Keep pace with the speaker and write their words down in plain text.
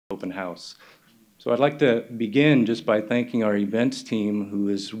open house. So I'd like to begin just by thanking our events team, who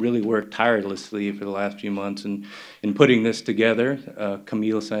has really worked tirelessly for the last few months in putting this together.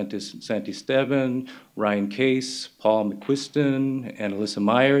 Camille Santisteban, Ryan Case, Paul McQuiston, and Alyssa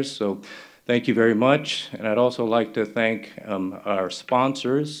Myers. So thank you very much. And I'd also like to thank our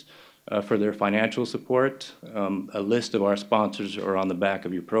sponsors for their financial support. A list of our sponsors are on the back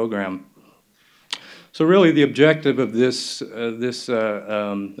of your program. So really the objective of this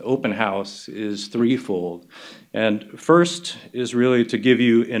open house is threefold. And first is really to give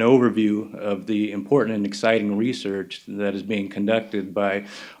you an overview of the important and exciting research that is being conducted by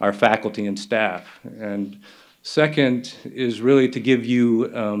our faculty and staff. And second is really to give you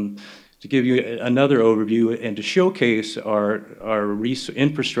another overview and to showcase our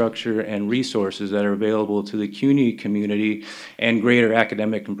infrastructure and resources that are available to the CUNY community and greater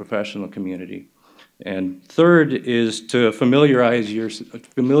academic and professional community. And third is to familiarize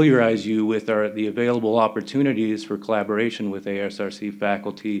you with the available opportunities for collaboration with ASRC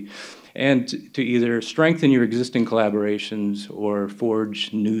faculty, and to either strengthen your existing collaborations or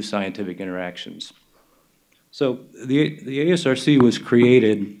forge new scientific interactions. So the ASRC was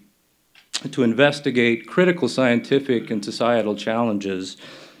created to investigate critical scientific and societal challenges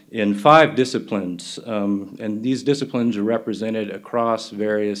in 5 disciplines, and these disciplines are represented across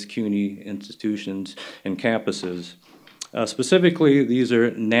various CUNY institutions and campuses. Specifically, these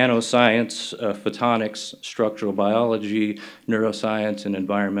are nanoscience, photonics, structural biology, neuroscience, and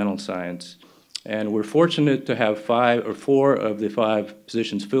environmental science. And we're fortunate to have 4 of the 5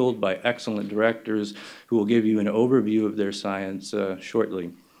 positions filled by excellent directors who will give you an overview of their science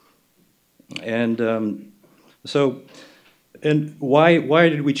shortly. And why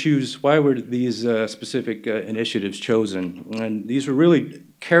were these specific initiatives chosen? And these were really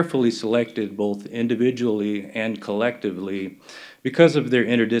carefully selected both individually and collectively because of their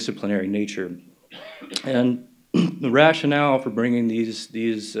interdisciplinary nature. And the rationale for bringing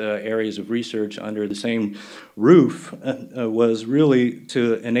these areas of research under the same roof was really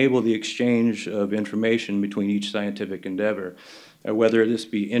to enable the exchange of information between each scientific endeavor, whether this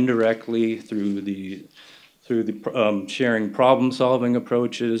be indirectly through the sharing problem-solving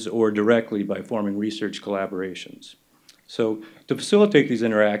approaches or directly by forming research collaborations. So to facilitate these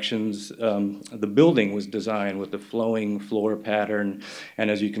interactions, the building was designed with a flowing floor pattern,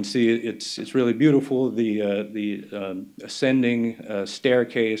 and as you can see, it's really beautiful. The ascending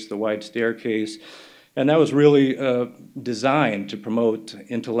staircase, the wide staircase, and that was really designed to promote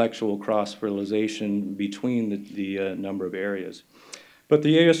intellectual cross-fertilization between the number of areas. But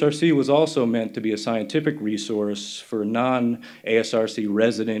the ASRC was also meant to be a scientific resource for non-ASRC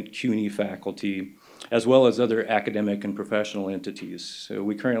resident CUNY faculty, as well as other academic and professional entities. So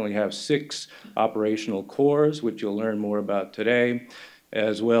we currently have 6 operational cores, which you'll learn more about today,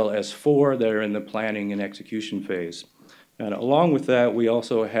 as well as 4 that are in the planning and execution phase. And along with that, we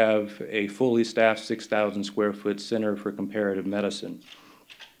also have a fully staffed 6,000 square foot Center for Comparative Medicine.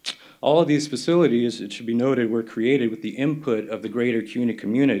 All of these facilities, it should be noted, were created with the input of the greater CUNY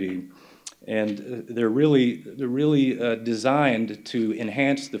community, and they're really designed to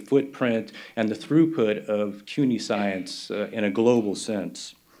enhance the footprint and the throughput of CUNY science in a global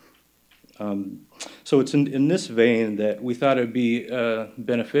sense. So it's in this vein that we thought it would be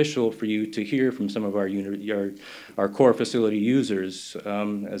beneficial for you to hear from some of our core facility users,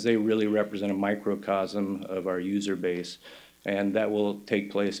 as they really represent a microcosm of our user base. And that will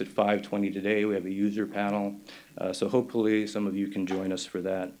take place at 5:20 today. We have a user panel, so hopefully some of you can join us for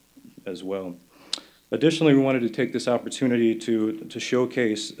that as well. Additionally, we wanted to take this opportunity to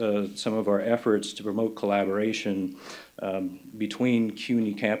showcase some of our efforts to promote collaboration between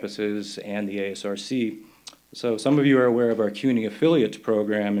CUNY campuses and the ASRC. So some of you are aware of our CUNY Affiliates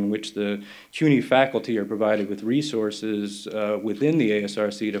program, in which the CUNY faculty are provided with resources within the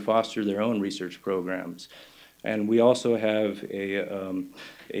ASRC to foster their own research programs. And we also have a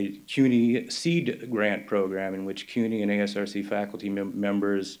CUNY Seed Grant program in which CUNY and ASRC faculty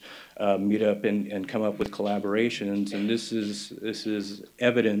members meet up and come up with collaborations. And this is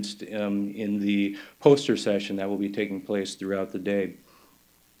evidenced in the poster session that will be taking place throughout the day.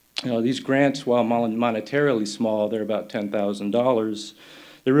 These grants, while monetarily small, they're about $10,000.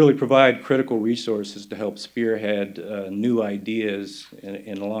 They really provide critical resources to help spearhead new ideas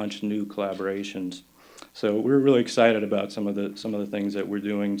and launch new collaborations. So we're really excited about some of the things that we're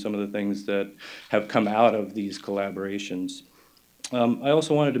doing, some of the things that have come out of these collaborations. I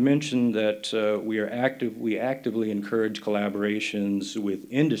also wanted to mention that we actively encourage collaborations with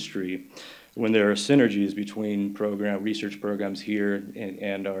industry. when there are synergies between research programs here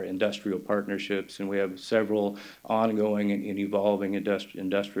and our industrial partnerships. And we have several ongoing and evolving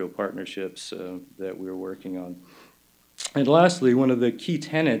industrial partnerships that we're working on. And lastly, one of the key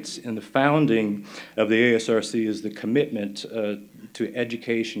tenets in the founding of the ASRC is the commitment to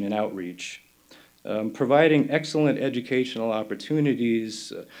education and outreach. Providing excellent educational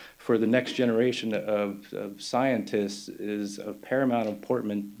opportunities for the next generation of scientists is of paramount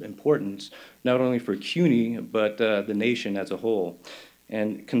importance, not only for CUNY, but the nation as a whole.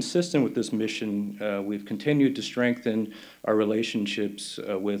 And consistent with this mission, we've continued to strengthen our relationships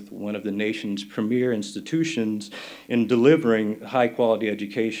with one of the nation's premier institutions in delivering high-quality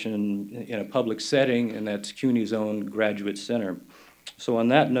education in a public setting, and that's CUNY's own Graduate Center. So on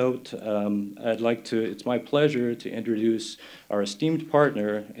that note, it's my pleasure to introduce our esteemed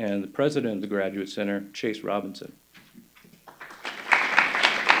partner and the president of the Graduate Center, Chase Robinson.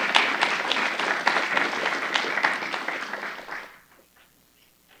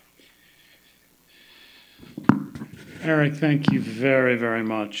 Eric, thank you very, very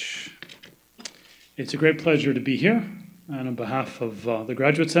much. It's a great pleasure to be here, and on behalf of the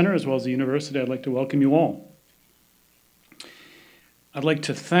Graduate Center as well as the university, I'd like to welcome you all. I'd like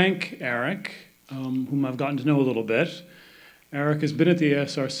to thank Eric, whom I've gotten to know a little bit. Eric has been at the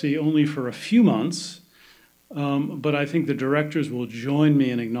ASRC only for a few months, but I think the directors will join me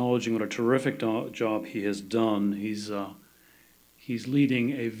in acknowledging what a terrific job he has done. He's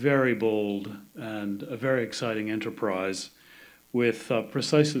leading a very bold and a very exciting enterprise with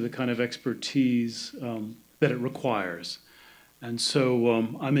precisely the kind of expertise that it requires. And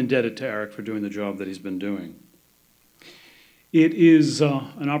so I'm indebted to Eric for doing the job that he's been doing. It is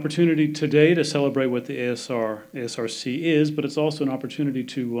an opportunity today to celebrate what the ASRC is, but it's also an opportunity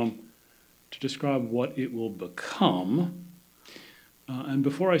to describe what it will become. And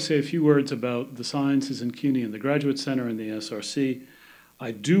before I say a few words about the sciences in CUNY and the Graduate Center and the ASRC,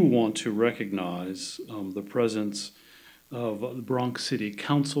 I do want to recognize the presence of the Bronx City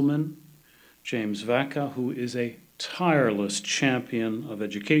Councilman, James Vaca, who is a tireless champion of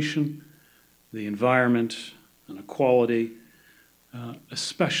education, the environment, and equality,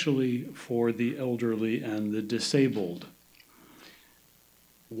 especially for the elderly and the disabled.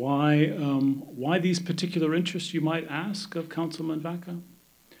 Why these particular interests, you might ask, of Councilman Vaca?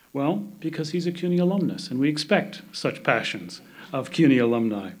 Well, because he's a CUNY alumnus, and we expect such passions of CUNY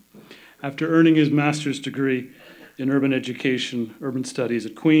alumni. After earning his master's degree in urban education, urban studies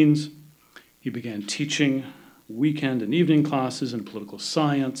at Queens, he began teaching weekend and evening classes in political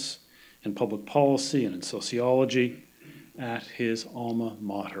science, in public policy, and in sociology at his alma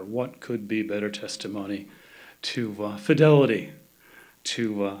mater. What could be better testimony to fidelity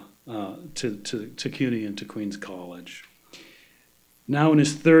to CUNY and to Queens College? Now in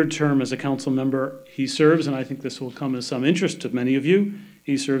his third term as a council member, he serves, and I think this will come as some interest to many of you,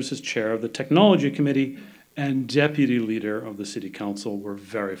 he serves as chair of the Technology Committee and deputy leader of the City Council. We're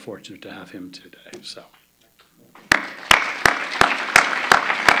very fortunate to have him today.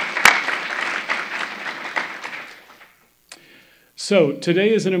 So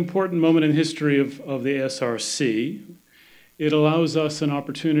today is an important moment in history of the ASRC. It allows us an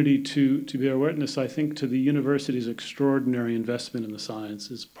opportunity to bear witness, I think, to the university's extraordinary investment in the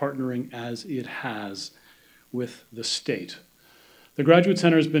sciences, partnering as it has with the state. The Graduate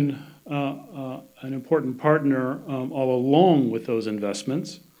Center has been an important partner all along with those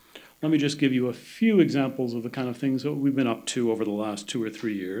investments. Let me just give you a few examples of the kind of things that we've been up to over the last 2 or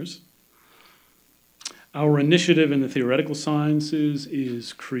 3 years. Our initiative in the theoretical sciences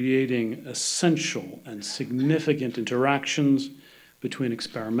is creating essential and significant interactions between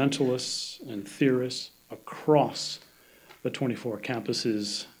experimentalists and theorists across the 24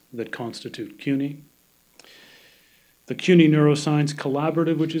 campuses that constitute CUNY. The CUNY Neuroscience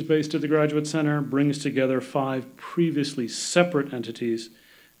Collaborative, which is based at the Graduate Center, brings together 5 previously separate entities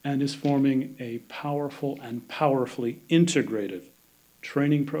and is forming a powerful and powerfully integrative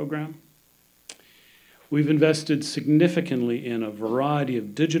training program. We've invested significantly in a variety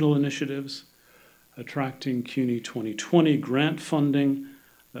of digital initiatives, attracting CUNY 2020 grant funding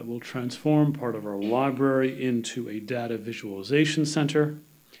that will transform part of our library into a data visualization center.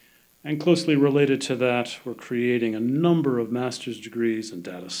 And closely related to that, we're creating a number of master's degrees in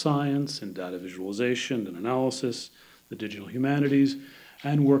data science, in data visualization and analysis, the digital humanities,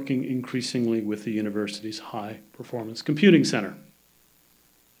 and working increasingly with the university's High Performance Computing Center.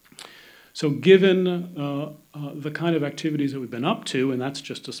 So given the kind of activities that we've been up to, and that's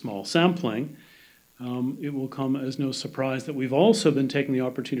just a small sampling, it will come as no surprise that we've also been taking the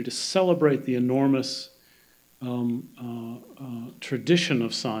opportunity to celebrate the enormous tradition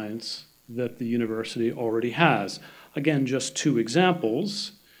of science that the university already has. Again, just two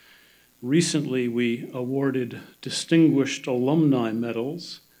examples. Recently, we awarded distinguished alumni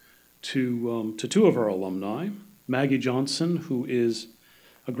medals to two of our alumni. Maggie Johnson, who is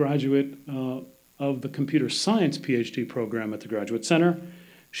a graduate of the computer science PhD program at the Graduate Center.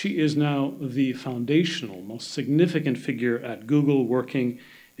 She is now the foundational, most significant figure at Google, working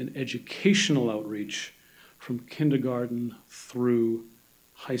in educational outreach from kindergarten through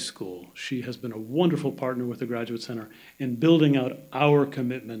high school. She has been a wonderful partner with the Graduate Center in building out our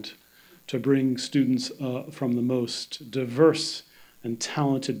commitment to bring students from the most diverse and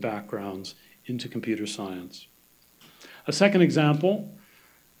talented backgrounds into computer science. A second example,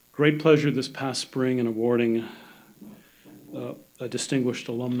 great pleasure this past spring in awarding a distinguished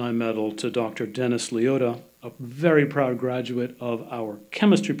alumni medal to Dr. Dennis Liotta, a very proud graduate of our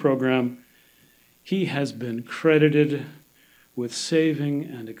chemistry program. He has been credited with saving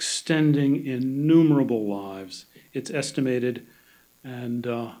and extending innumerable lives. It's estimated, and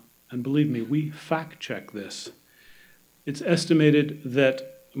believe me, we fact-check this. It's estimated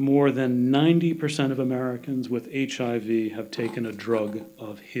that more than 90% of Americans with HIV have taken a drug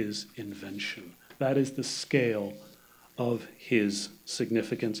of his invention. That is the scale of his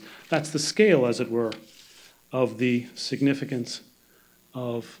significance. That's the scale, as it were, of the significance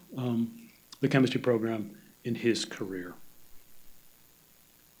of the chemistry program in his career.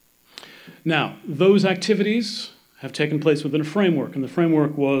 Now, those activities have taken place within a framework, and the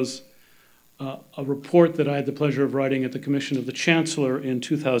framework was a report that I had the pleasure of writing at the commission of the Chancellor in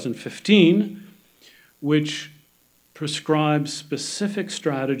 2015, which prescribes specific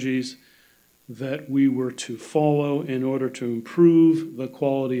strategies that we were to follow in order to improve the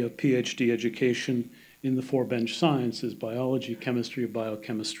quality of PhD education in the four bench sciences: biology, chemistry,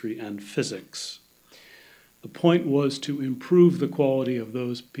 biochemistry, and physics. The point was to improve the quality of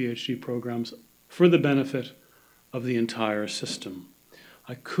those PhD programs for the benefit of the entire system.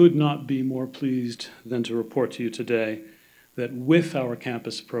 I could not be more pleased than to report to you today that with our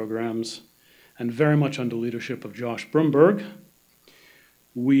campus programs, and very much under leadership of Josh Brumberg,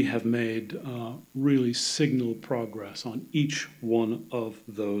 we have made really signal progress on each one of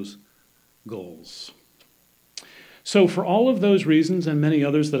those goals. So for all of those reasons and many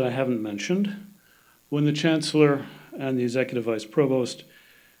others that I haven't mentioned, when the Chancellor and the Executive Vice Provost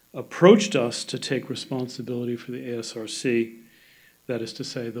approached us to take responsibility for the ASRC, that is to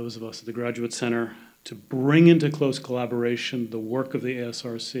say, those of us at the Graduate Center, to bring into close collaboration the work of the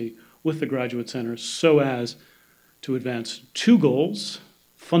ASRC with the Graduate Center so as to advance two goals: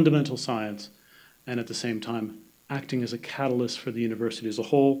 fundamental science, and at the same time acting as a catalyst for the university as a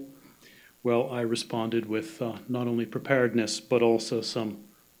whole, well, I responded with not only preparedness, but also some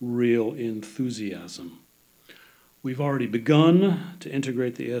real enthusiasm. We've already begun to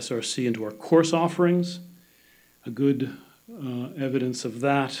integrate the ASRC into our course offerings. A good evidence of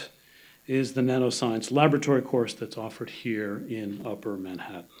that is the Nanoscience laboratory course that's offered here in Upper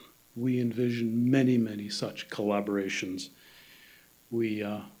Manhattan. We envision many, many such collaborations. We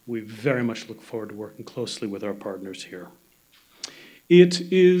very much look forward to working closely with our partners here.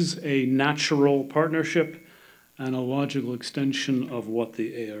 It is a natural partnership and a logical extension of what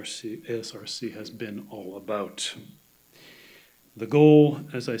the ASRC has been all about. The goal,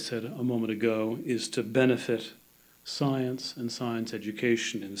 as I said a moment ago, is to benefit science and science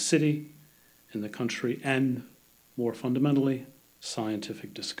education in the city, in the country, and more fundamentally,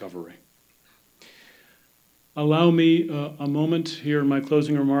 scientific discovery. Allow me a moment here in my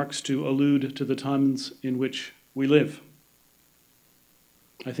closing remarks to allude to the times in which we live.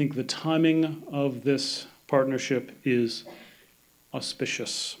 I think the timing of this partnership is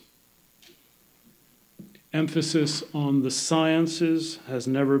auspicious. Emphasis on the sciences has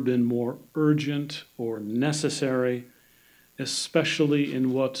never been more urgent or necessary, especially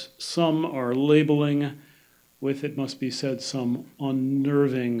in what some are labeling, with, it must be said, some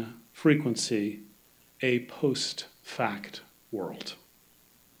unnerving frequency, a post-fact world.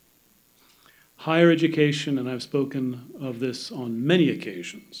 Higher education, and I've spoken of this on many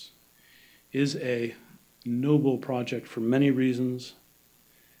occasions, is a noble project for many reasons.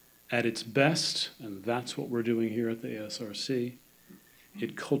 At its best, and that's what we're doing here at the ASRC,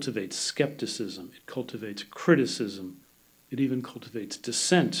 it cultivates skepticism, it cultivates criticism, it even cultivates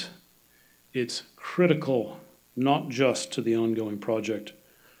dissent. It's critical not just to the ongoing project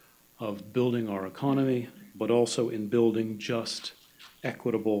of building our economy, but also in building just,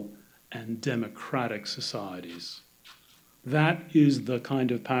 equitable, and democratic societies. That is the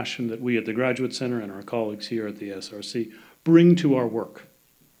kind of passion that we at the Graduate Center and our colleagues here at the ASRC bring to our work.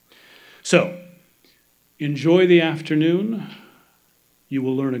 So, enjoy the afternoon, You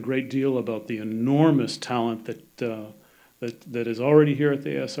will learn a great deal about the enormous talent that is already here at the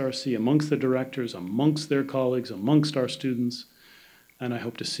ASRC, amongst the directors, amongst their colleagues, amongst our students, and I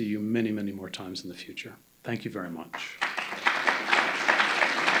hope to see you many, many more times in the future. Thank you very much.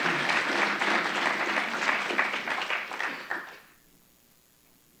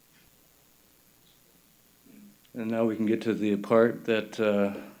 And now we can get to the part that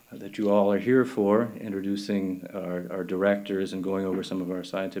you all are here for, introducing our directors and going over some of our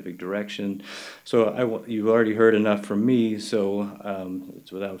scientific direction. So you've already heard enough from me, so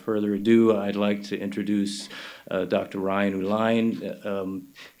without further ado, I'd like to introduce Dr. Rein Ulijn.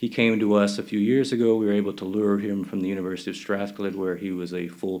 He came to us a few years ago. We were able to lure him from the University of Strathclyde, where he was a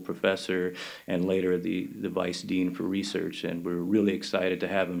full professor and later the vice dean for research. And we're really excited to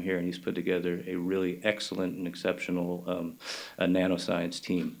have him here, and he's put together a really excellent and exceptional nanoscience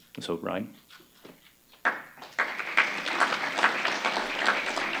team. So, Rein.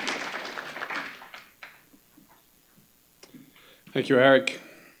 Thank you, Eric.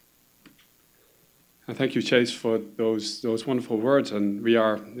 And thank you, Chase, for those wonderful words. And we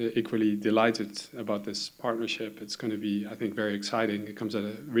are equally delighted about this partnership. It's going to be, I think, very exciting. It comes at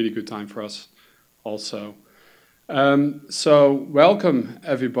a really good time for us also. So welcome,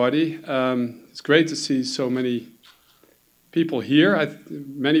 everybody. It's great to see so many people here.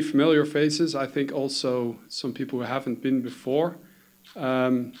 Many familiar faces. I think also some people who haven't been before.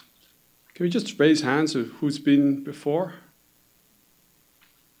 Can we just raise hands of who's been before?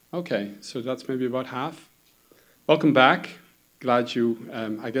 Okay, so that's maybe about half. Welcome back. Glad you,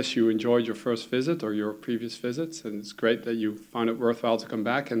 I guess you enjoyed your first visit or your previous visits, and it's great that you found it worthwhile to come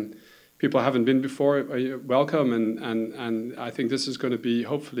back. And people who haven't been before, welcome. And I think this is going to be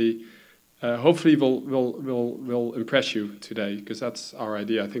hopefully will impress you today, because that's our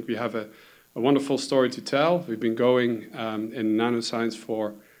idea. I think we have a wonderful story to tell. We've been going in nanoscience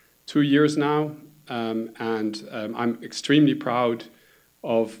for 2 years now, and I'm extremely proud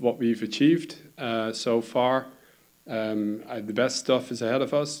of what we've achieved so far. The best stuff is ahead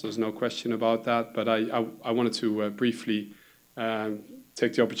of us, there's no question about that, but I wanted to briefly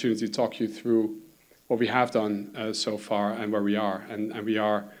take the opportunity to talk you through what we have done so far and where we are. And we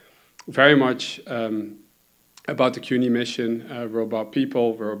are very much about the CUNY mission. We're about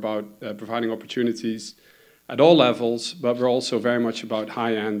people, we're about providing opportunities at all levels, but we're also very much about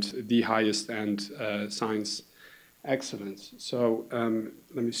high-end, the highest-end science excellence. So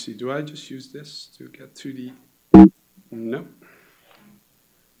let me see, do I just use this to get to the, no.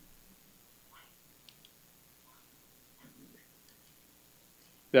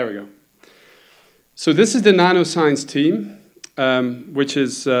 There we go. So this is the nanoscience team, which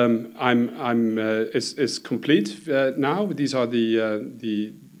is is complete now. These are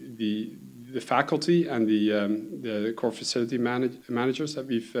the faculty and the core facility managers that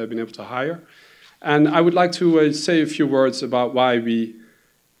we've been able to hire. And I would like to say a few words about why we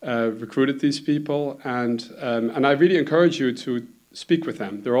recruited these people, and I really encourage you to speak with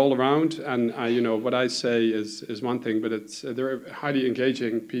them. They're all around, and you know, what I say is one thing, but they're highly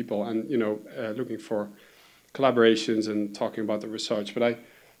engaging people, and you know, looking for collaborations and talking about the research. But I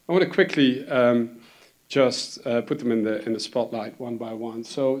want to quickly just put them in the spotlight one by one.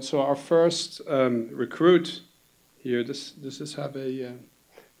 So our first recruit here. Does this have a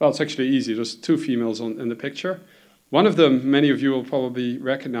well, it's actually easy. There's 2 females in the picture. One of them, many of you will probably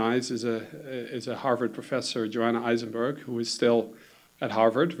recognize, is a Harvard professor, Joanna Eisenberg, who is still at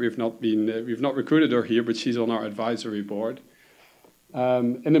Harvard. We've not recruited her here, but she's on our advisory board.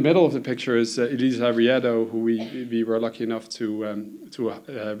 In the middle of the picture is Elisa Riedo, who we were lucky enough to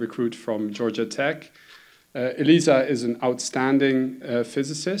recruit from Georgia Tech. Elisa is an outstanding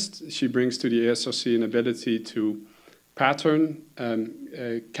physicist. She brings to the ASRC an ability to pattern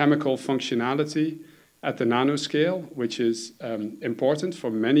chemical functionality at the nanoscale, which is important for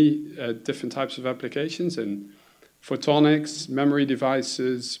many different types of applications in photonics, memory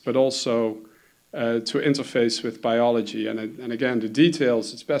devices, but also to interface with biology. And again, the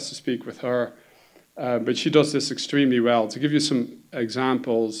details, it's best to speak with her, but she does this extremely well. To give you some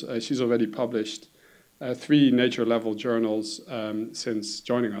examples, she's already published 3 Nature-level journals since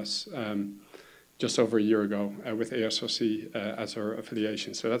joining us just over a year ago with ASRC as her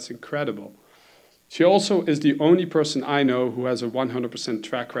affiliation. So that's incredible. She also is the only person I know who has a 100%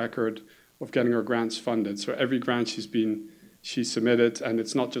 track record of getting her grants funded. So every grant she submitted, and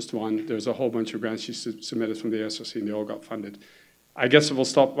it's not just one, there's a whole bunch of grants she submitted from the ASRC, and they all got funded. I guess it will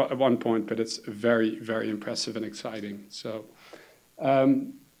stop at one point, but it's very, very impressive and exciting. So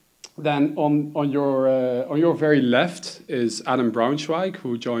then on your very left is Adam Braunschweig,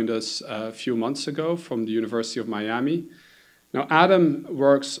 who joined us a few months ago from the University of Miami. Now, Adam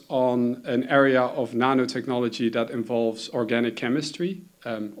works on an area of nanotechnology that involves organic chemistry,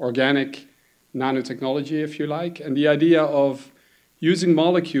 organic nanotechnology, if you like, and the idea of using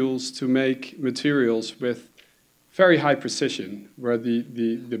molecules to make materials with very high precision, where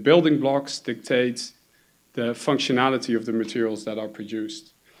the building blocks dictate the functionality of the materials that are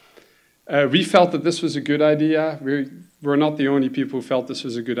produced. We felt that this was a good idea. We're not the only people who felt this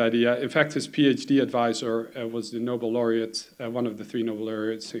was a good idea. In fact, his PhD advisor was the Nobel laureate, one of the 3 Nobel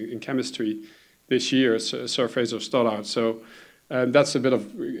laureates in chemistry this year, Sir Fraser Stoddart. So that's a bit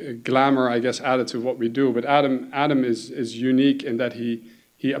of glamour, I guess, added to what we do. But Adam is unique in that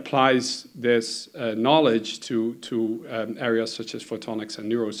he applies this knowledge to areas such as photonics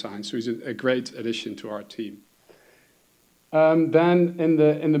and neuroscience. So he's a great addition to our team. Then in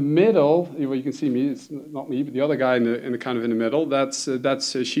the middle, well, you can see me. It's not me, but the other guy in the middle. That's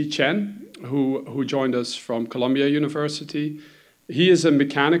Shi Chen, who joined us from Columbia University. He is a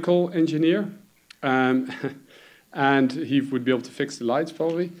mechanical engineer, and he would be able to fix the lights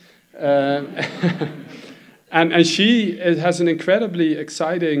probably. And she has an incredibly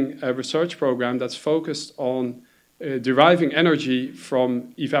exciting research program that's focused on deriving energy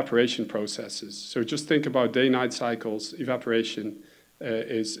from evaporation processes. So just think about day-night cycles. Evaporation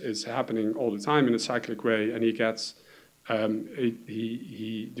is happening all the time in a cyclic way, and he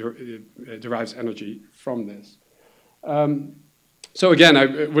derives energy from this. So again,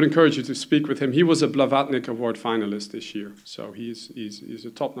 I would encourage you to speak with him. He was a Blavatnik Award finalist this year, so he's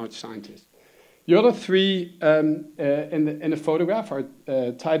a top-notch scientist. The other 3 in the photograph are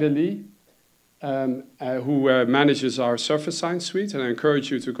Taide Lee, who manages our surface science suite, and I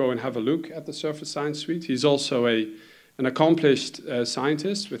encourage you to go and have a look at the surface science suite. He's also an accomplished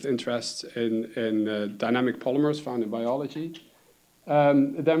scientist with interest in dynamic polymers found in biology.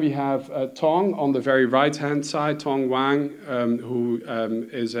 Then we have Tong on the very right-hand side, Tong Wang, who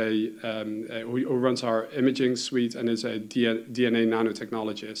runs our imaging suite and is a DNA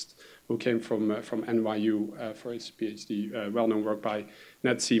nanotechnologist who came from NYU for his PhD, well-known work by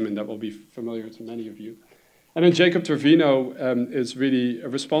Ned Seaman that will be familiar to many of you. And then Jacob Trevino is really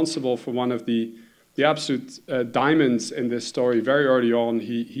responsible for one of the absolute diamonds in this story. Very early on,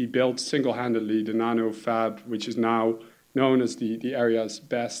 he built single-handedly the nano fab, which is now known as the area's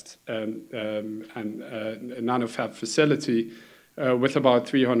best nano fab facility, with about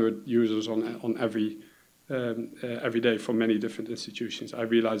 300 users on every day from many different institutions. I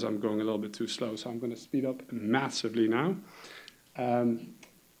realize I'm going a little bit too slow, so I'm going to speed up massively now.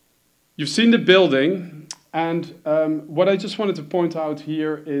 You've seen the building, and what I just wanted to point out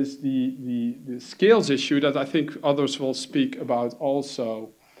here is the scales issue that I think others will speak about also.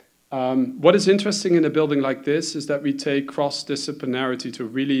 What is interesting in a building like this is that we take cross-disciplinarity to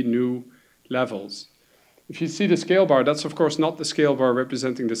really new levels. If you see the scale bar, that's of course not the scale bar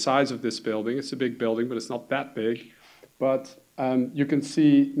representing the size of this building. It's a big building, but it's not that big. But you can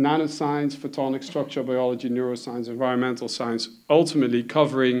see nanoscience, photonics, structural biology, neuroscience, environmental science, ultimately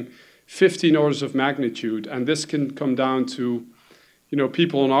covering 15 orders of magnitude. And this can come down to,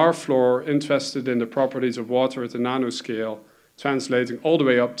 people on our floor interested in the properties of water at the nanoscale, translating all the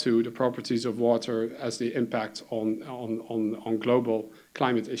way up to the properties of water as they impact on global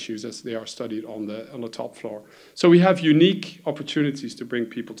climate issues as they are studied on the top floor. So we have unique opportunities to bring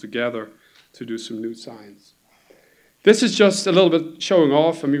people together to do some new science. This is just a little bit showing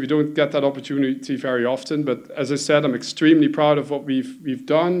off. I mean, we don't get that opportunity very often, but as I said, I'm extremely proud of what we've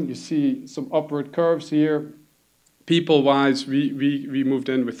done. You see some upward curves here. People-wise, we moved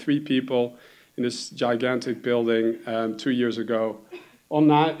in with 3 people in this gigantic building 2 years ago. In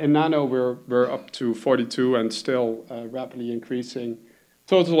Nano, we're up to 42 and still rapidly increasing.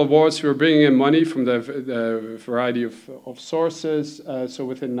 Total awards, we're bringing in money from the variety of sources. So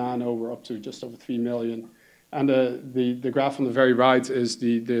within Nano, we're up to just over 3 million. And the graph on the very right is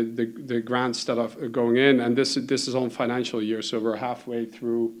the grants that are going in. And this is on financial year, so we're halfway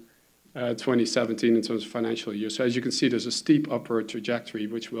through 2017 in terms of financial year. So as you can see, there's a steep upward trajectory,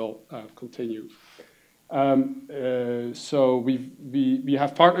 which will continue. So we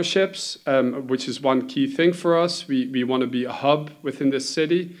have partnerships, which is one key thing for us. We want to be a hub within this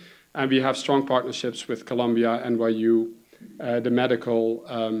city, and we have strong partnerships with Columbia, NYU, the medical,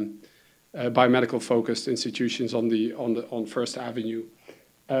 biomedical-focused institutions on First Avenue.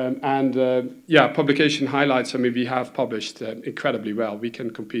 Publication highlights. I mean, we have published incredibly well. We can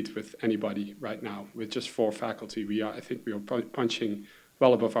compete with anybody right now with just 4 faculty. I think we are punching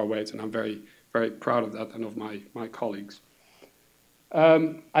well above our weight, and I'm very, very proud of that and of my colleagues.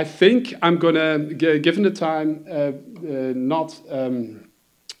 I think I'm going to, given the time, not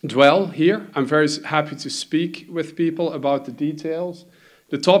dwell here. I'm very happy to speak with people about the details.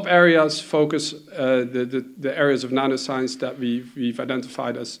 The top areas focus the areas of nanoscience that we've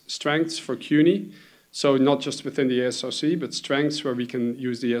identified as strengths for CUNY. So not just within the ASRC, but strengths where we can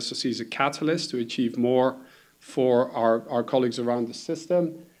use the ASRC as a catalyst to achieve more for our colleagues around the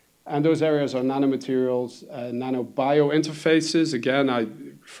system. And those areas are nanomaterials, nanobio interfaces. Again, I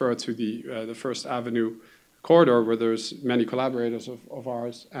refer to the First Avenue corridor where there's many collaborators of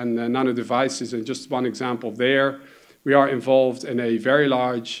ours, and nano devices. And just one example there, we are involved in a very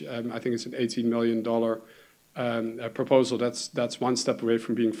large, I think it's an $18 million proposal that's one step away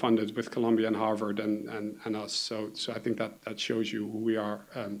from being funded with Columbia and Harvard and us. So I think that shows you who we are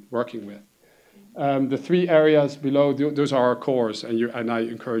working with. The three areas below, those are our cores, and I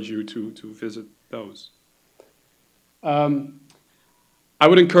encourage you to visit those. I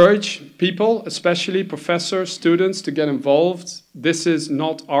would encourage people, especially professors, students, to get involved. This is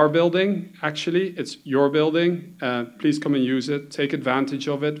not our building, actually. It's your building. Please come and use it. Take advantage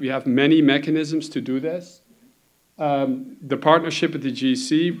of it. We have many mechanisms to do this. The partnership with the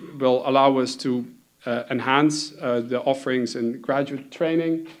GC will allow us to enhance the offerings in graduate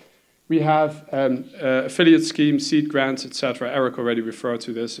training. We have affiliate schemes, seed grants, etc. Eric already referred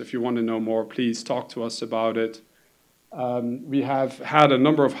to this. If you want to know more, please talk to us about it. We have had a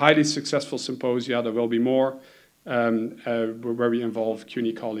number of highly successful symposia. There will be more where we involve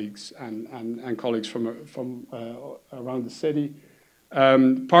CUNY colleagues and colleagues from around the city.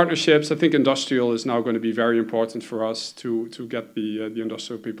 Partnerships, I think industrial is now going to be very important for us to get the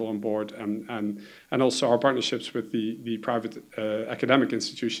industrial people on board, and also our partnerships with the private academic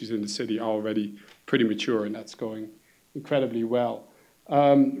institutions in the city are already pretty mature, and that's going incredibly well.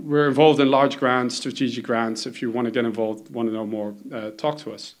 We're involved in large grants, strategic grants. If you want to get involved, want to know more, talk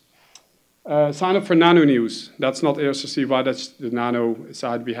to us. Sign up for Nano News. That's not ASRC-wide, that's the Nano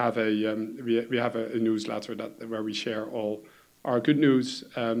side. We have a newsletter where we share all our good news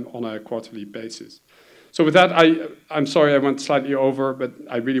on a quarterly basis. So with that, I'm sorry I went slightly over, but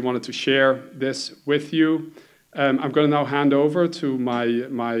I really wanted to share this with you. I'm going to now hand over to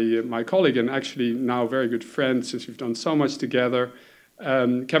my colleague, and actually now very good friend, since we've done so much together,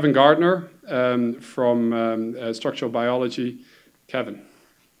 Kevin Gardner from structural biology. Kevin.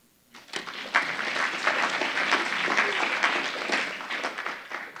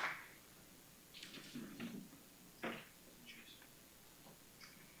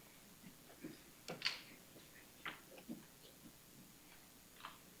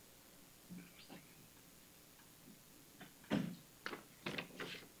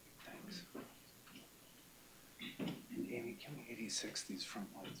 These front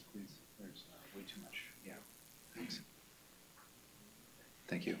lights, please. There's way too much. Yeah, thanks.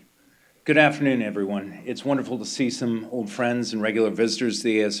 Thank you. Good afternoon, everyone. It's wonderful to see some old friends and regular visitors to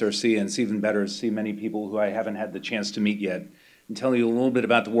the ASRC, and it's even better to see many people who I haven't had the chance to meet yet, and tell you a little bit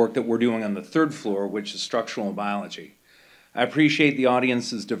about the work that we're doing on the third floor, which is structural biology. I appreciate the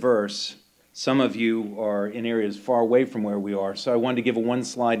audience is diverse. Some of you are in areas far away from where we are, so I wanted to give a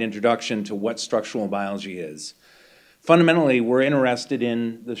one-slide introduction to what structural biology is. Fundamentally, we're interested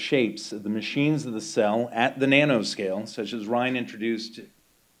in the shapes of the machines of the cell at the nanoscale, such as Rein introduced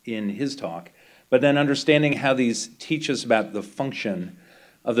in his talk, but then understanding how these teach us about the function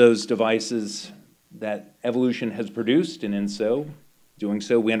of those devices that evolution has produced, and in doing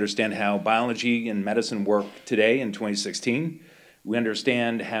so, we understand how biology and medicine work today in 2016. We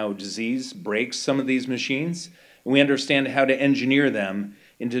understand how disease breaks some of these machines, and we understand how to engineer them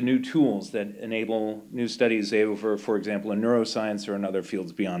into new tools that enable new studies over, for example, in neuroscience or in other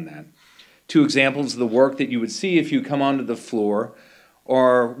fields beyond that. Two examples of the work that you would see if you come onto the floor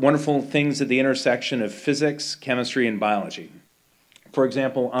are wonderful things at the intersection of physics, chemistry, and biology. For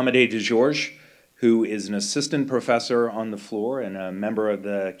example, Amédée de Georges, who is an assistant professor on the floor and a member of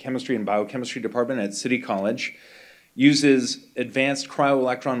the chemistry and biochemistry department at City College, uses advanced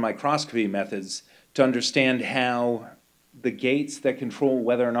cryo-electron microscopy methods to understand how the gates that control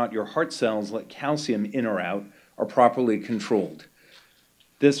whether or not your heart cells let calcium in or out are properly controlled.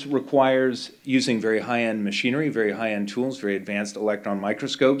 This requires using very high-end machinery, very high-end tools, very advanced electron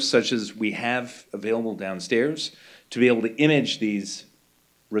microscopes, such as we have available downstairs, to be able to image these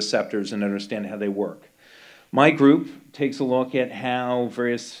receptors and understand how they work. My group takes a look at how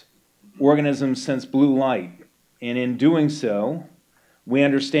various organisms sense blue light, and in doing so, we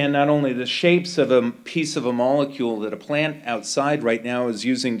understand not only the shapes of a piece of a molecule that a plant outside right now is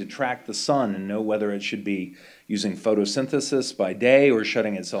using to track the sun and know whether it should be using photosynthesis by day or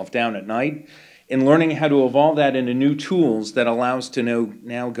shutting itself down at night, and learning how to evolve that into new tools that allow us to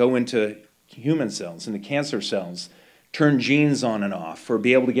now go into human cells, into cancer cells, turn genes on and off, or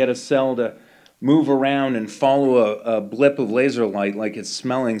be able to get a cell to move around and follow a blip of laser light like it's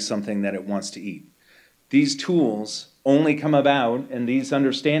smelling something that it wants to eat. These tools only come about, and these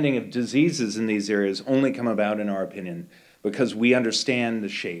understanding of diseases in these areas only come about, in our opinion, because we understand the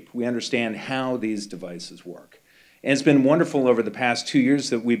shape. We understand how these devices work. And it's been wonderful over the past 2 years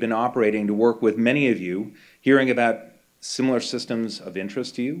that we've been operating to work with many of you, hearing about similar systems of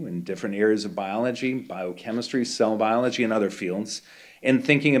interest to you in different areas of biology, biochemistry, cell biology, and other fields, and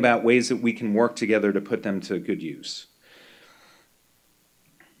thinking about ways that we can work together to put them to good use.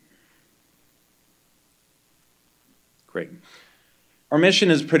 Great. Our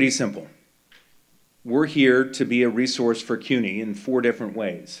mission is pretty simple. We're here to be a resource for CUNY in 4 different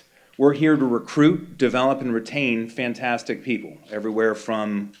ways. We're here to recruit, develop, and retain fantastic people, everywhere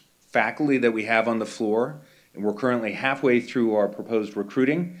from faculty that we have on the floor, and we're currently halfway through our proposed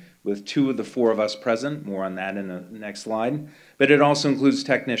recruiting, with 2 of the 4 of us present, more on that in the next slide. But it also includes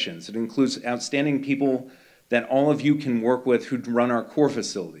technicians. It includes outstanding people that all of you can work with who run our core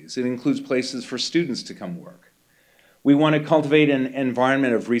facilities. It includes places for students to come work. We want to cultivate an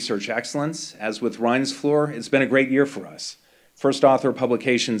environment of research excellence. As with Rein's floor, it's been a great year for us. First author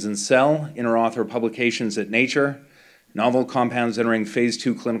publications in Cell, inter-author publications at Nature, novel compounds entering phase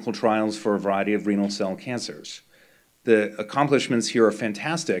 2 clinical trials for a variety of renal cell cancers. The accomplishments here are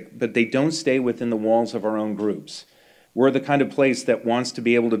fantastic, but they don't stay within the walls of our own groups. We're the kind of place that wants to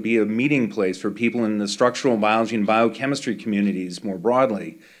be able to be a meeting place for people in the structural biology and biochemistry communities more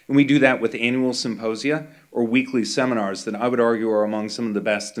broadly. And we do that with annual symposia or weekly seminars that I would argue are among some of the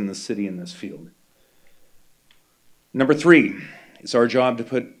best in the city in this field. Number 3, it's our job to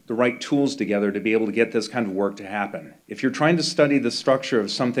put the right tools together to be able to get this kind of work to happen. If you're trying to study the structure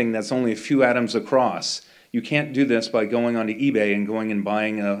of something that's only a few atoms across, you can't do this by going onto eBay and going and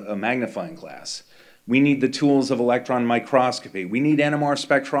buying a magnifying glass. We need the tools of electron microscopy. We need NMR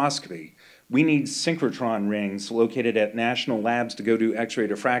spectroscopy. We need synchrotron rings located at national labs to go do X-ray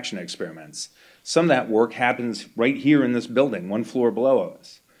diffraction experiments. Some of that work happens right here in this building, 1 floor below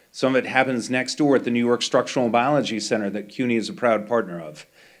us. Some of it happens next door at the New York Structural Biology Center that CUNY is a proud partner of.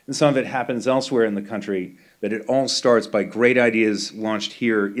 And some of it happens elsewhere in the country, but it all starts by great ideas launched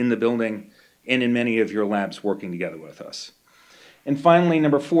here in the building and in many of your labs working together with us. And finally,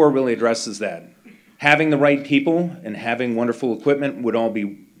 number 4 really addresses that. Having the right people and having wonderful equipment would all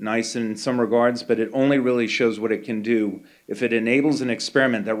be nice in some regards, but it only really shows what it can do if it enables an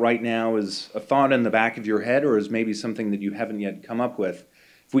experiment that right now is a thought in the back of your head or is maybe something that you haven't yet come up with.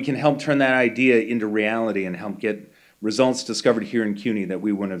 If we can help turn that idea into reality and help get results discovered here in CUNY that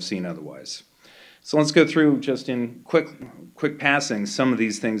we wouldn't have seen otherwise. So let's go through just in quick passing some of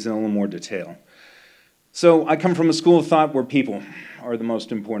these things in a little more detail. So I come from a school of thought where people are the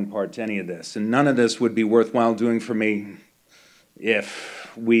most important part to any of this, and none of this would be worthwhile doing for me if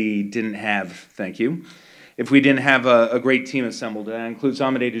we didn't have, thank you, if we didn't have a great team assembled. That includes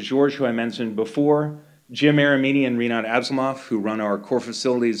Amadei DeGeorge, who I mentioned before, Jim Aramini and Rinat Absalomov, who run our core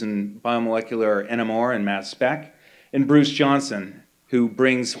facilities in biomolecular NMR and mass spec, and Bruce Johnson, who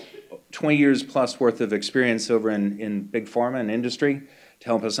brings 20 years plus worth of experience over in big pharma and industry to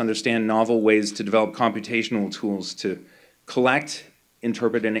help us understand novel ways to develop computational tools to collect,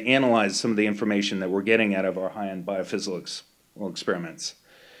 interpret, and analyze some of the information that we're getting out of our high-end biophysics experiments.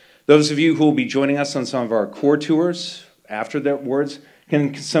 Those of you who will be joining us on some of our core tours afterwards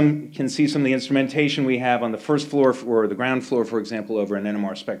can see some of the instrumentation we have on the first floor or the ground floor, for example, over in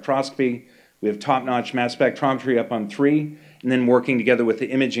NMR spectroscopy. We have top-notch mass spectrometry up on 3, and then working together with the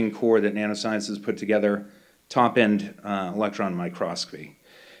imaging core that Nanoscience has put together, top-end electron microscopy.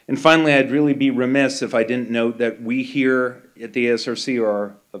 And finally, I'd really be remiss if I didn't note that we here at the ASRC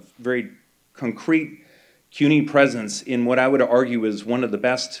are a very concrete CUNY presence in what I would argue is one of the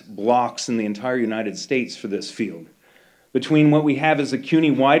best blocks in the entire United States for this field. Between what we have as a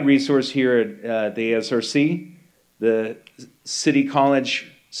CUNY-wide resource here at the ASRC, the City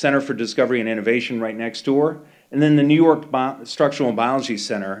College Center for Discovery and Innovation right next door, and then the New York Structural Biology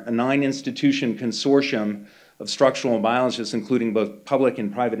Center, a 9-institution consortium of structural biologists, including both public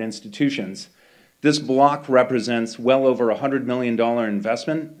and private institutions. This block represents well over $100 million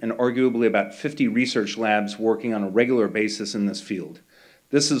investment and arguably about 50 research labs working on a regular basis in this field.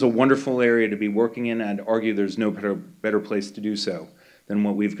 This is a wonderful area to be working in, and I'd argue there's no better place to do so than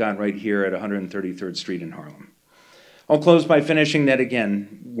what we've got right here at 133rd Street in Harlem. I'll close by finishing that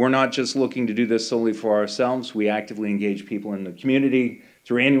again, we're not just looking to do this solely for ourselves. We actively engage people in the community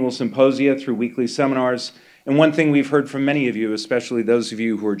through annual symposia, through weekly seminars. And one thing we've heard from many of you, especially those of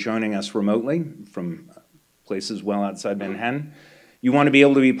you who are joining us remotely from places well outside Manhattan, You want to be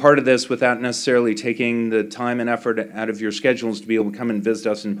able to be part of this without necessarily taking the time and effort out of your schedules to be able to come and visit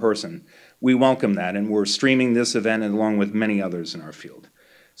us in person. We welcome that, and we're streaming this event along with many others in our field.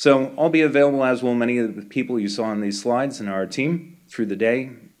 So I'll be available, as will many of the people you saw on these slides and our team through the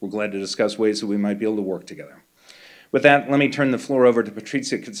day. We're glad to discuss ways that we might be able to work together. With that, let me turn the floor over to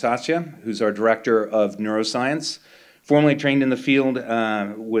Patrizia Casaccia, who's our Director of Neuroscience, formerly trained in the field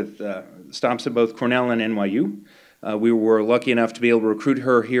with stops at both Cornell and NYU. We were lucky enough to be able to recruit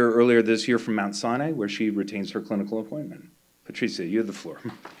her here earlier this year from Mount Sinai, where she retains her clinical appointment. Patrizia, you have the floor.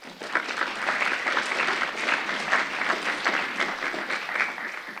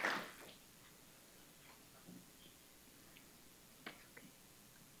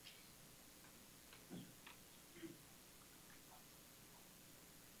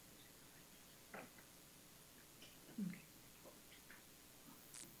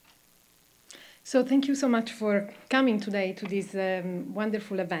 So thank you so much for coming today to this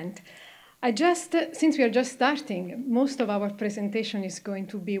wonderful event. Since we are just starting, most of our presentation is going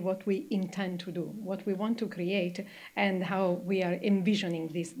to be what we intend to do, what we want to create, and how we are envisioning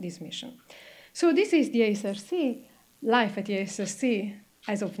this mission. So this is the ASRC, life at the ASRC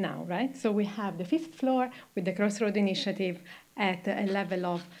as of now, right? So we have the 5th floor with the Crossroad Initiative at a level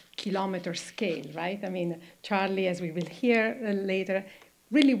of kilometer scale, right? I mean, Charlie, as we will hear later,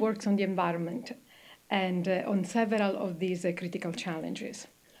 really works on the environment and on several of these critical challenges.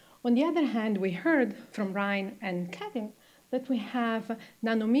 On the other hand, we heard from Rein and Kevin that we have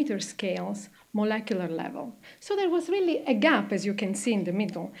nanometer scales, molecular level. So there was really a gap, as you can see in the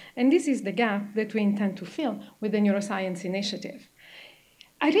middle, and this is the gap that we intend to fill with the Neuroscience Initiative.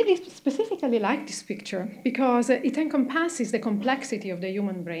 I really specifically like this picture because it encompasses the complexity of the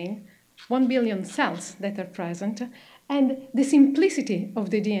human brain, 1 billion cells that are present, and the simplicity of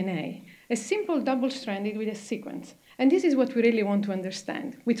the DNA, a simple double-stranded with a sequence. And this is what we really want to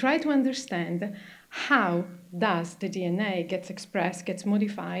understand. We try to understand how does the DNA gets expressed, gets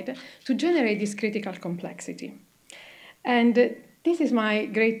modified to generate this critical complexity. And this is my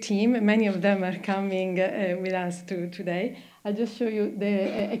great team. Many of them are coming with us today. I'll just show you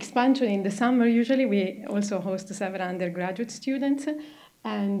the expansion in the summer. Usually we also host several undergraduate students.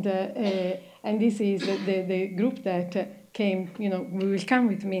 And this is the group that came, will come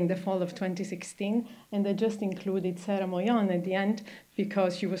with me in the fall of 2016. And I just included Sarah Moyon at the end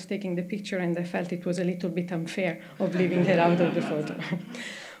because she was taking the picture and I felt it was a little bit unfair of leaving her out of the photo.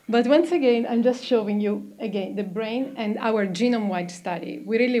 But once again, I'm just showing you, again, the brain and our genome-wide study.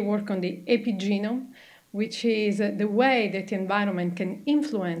 We really work on the epigenome, which is the way that the environment can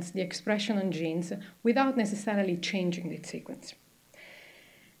influence the expression on genes without necessarily changing its sequence.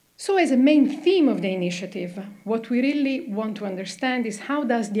 So as a main theme of the initiative, what we really want to understand is how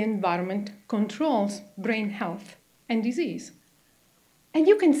does the environment controls brain health and disease. And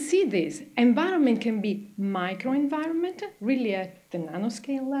you can see this. Environment can be microenvironment, really at the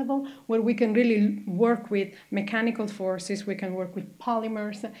nanoscale level, where we can really work with mechanical forces, we can work with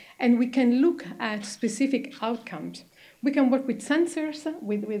polymers, and we can look at specific outcomes. We can work with sensors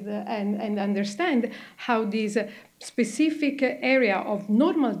and understand how these specific area of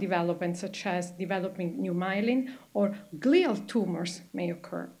normal development, such as developing new myelin or glial tumors, may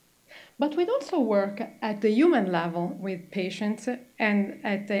occur. But we also work at the human level with patients and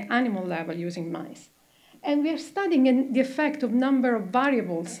at the animal level using mice. And we are studying the effect of number of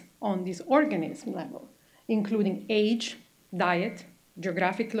variables on this organism level, including age, diet,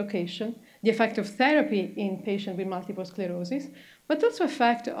 geographic location, the effect of therapy in patients with multiple sclerosis, but also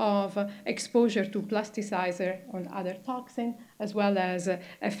effect of exposure to plasticizer and other toxin, as well as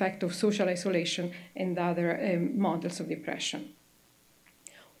effect of social isolation and other models of depression.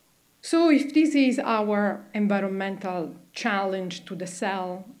 So if this is our environmental challenge to the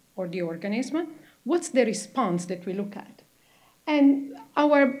cell or the organism, what's the response that we look at? And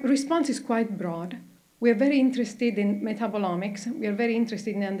our response is quite broad. We are very interested in metabolomics. We are very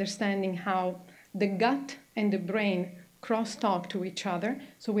interested in understanding how the gut and the brain cross-talk to each other.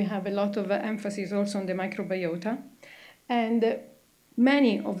 So we have a lot of emphasis also on the microbiota. And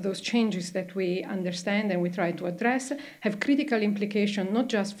many of those changes that we understand and we try to address have critical implications not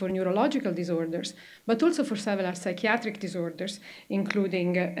just for neurological disorders, but also for several psychiatric disorders,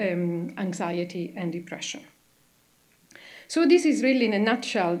 including anxiety and depression. So this is really, in a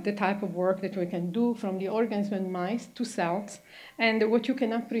nutshell, the type of work that we can do from the organism and mice to cells. And what you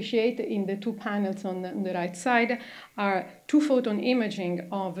can appreciate in the two panels on the right side are 2-photon imaging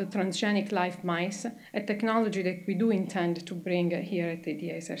of transgenic live mice, a technology that we do intend to bring here at the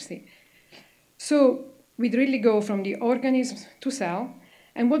ASRC. So we'd really go from the organism to cell.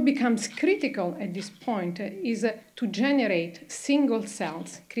 And what becomes critical at this point is to generate single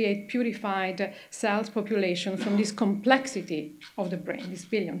cells, create purified cells population from this complexity of the brain, these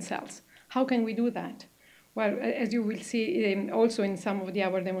billion cells. How can we do that? Well, as you will see also in some of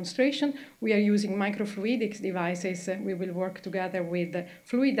our demonstration, we are using microfluidics devices. We will work together with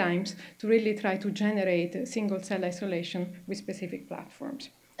Fluidymes to really try to generate single cell isolation with specific platforms.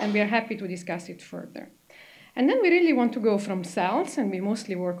 And we are happy to discuss it further. And then we really want to go from cells, and we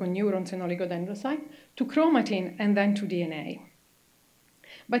mostly work on neurons and oligodendrocytes, to chromatin and then to DNA.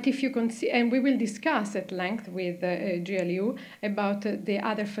 But if you can see, and we will discuss at length with GLU about the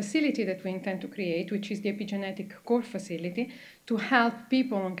other facility that we intend to create, which is the epigenetic core facility, to help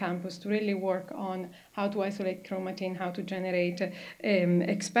people on campus to really work on how to isolate chromatin, how to generate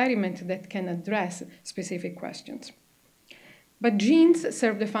experiments that can address specific questions. But genes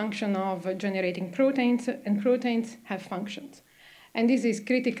serve the function of generating proteins, and proteins have functions. And this is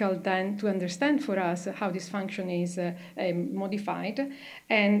critical then to understand for us how this function is modified.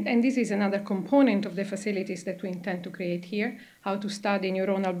 And this is another component of the facilities that we intend to create here, how to study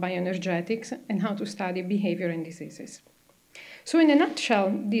neuronal bioenergetics and how to study behavior and diseases. So in a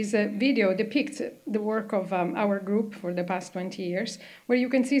nutshell, this video depicts the work of our group for the past 20 years, where you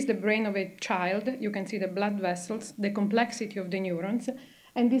can see the brain of a child, you can see the blood vessels, the complexity of the neurons,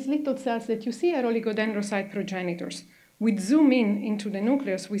 and these little cells that you see are oligodendrocyte progenitors. We zoom into the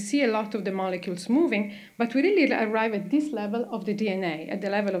nucleus, we see a lot of the molecules moving, but we really arrive at this level of the DNA, at the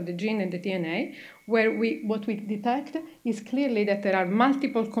level of the gene and the DNA, where what we detect is clearly that there are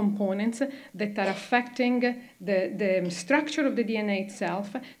multiple components that are affecting the structure of the DNA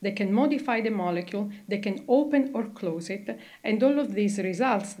itself. They can modify the molecule, they can open or close it, and all of these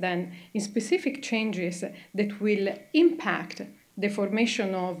results then in specific changes that will impact the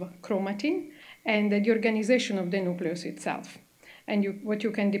formation of chromatin and the organization of the nucleus itself. And what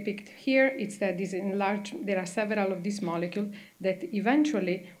you can depict here is that there are several of these molecules that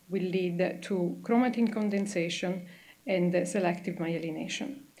eventually will lead to chromatin condensation and selective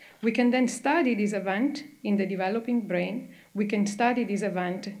myelination. We can then study this event in the developing brain. We can study this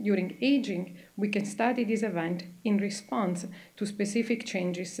event during aging. We can study this event in response to specific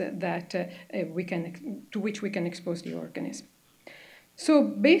changes that to which we can expose the organism. So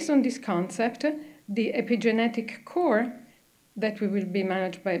based on this concept, the epigenetic core that we will be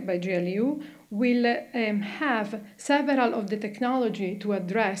managed by GLU will have several of the technology to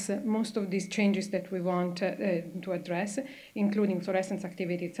address most of these changes that we want to address, including fluorescence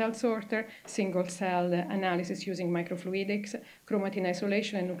activated cell sorter, single cell analysis using microfluidics, chromatin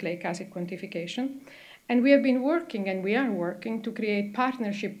isolation, and nucleic acid quantification. And we have been working, and we are working, to create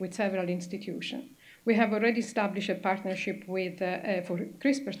partnership with several institutions. We have already established a partnership with, for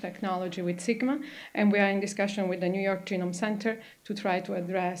CRISPR technology with Sigma, and we are in discussion with the New York Genome Center to try to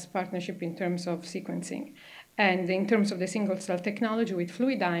address partnership in terms of sequencing. And in terms of the single cell technology with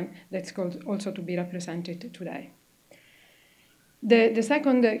Fluidyme, that's also to be represented today. The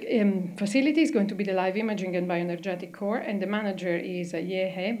second facility is going to be the live imaging and bioenergetic core, and the manager is Ye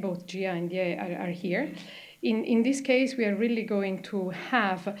He. Both Jia and Ye are here. In this case, we are really going to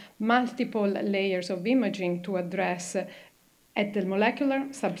have multiple layers of imaging to address at the molecular,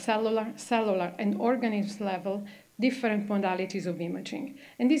 subcellular, cellular, and organism level different modalities of imaging.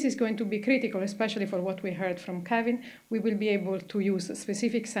 And this is going to be critical, especially for what we heard from Kevin. We will be able to use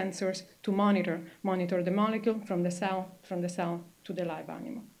specific sensors to monitor the molecule from the cell to the live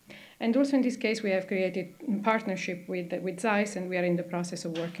animal. And also in this case, we have created a partnership with Zeiss, and we are in the process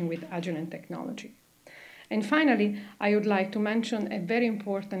of working with Agilent technology. And finally, I would like to mention a very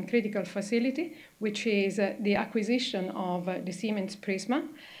important critical facility, which is the acquisition of the Siemens Prisma.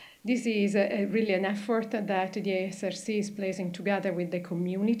 This is really an effort that the ASRC is placing together with the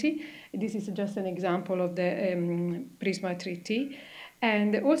community. This is just an example of the Prisma 3T.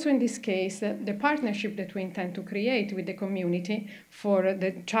 And also in this case, the partnership that we intend to create with the community for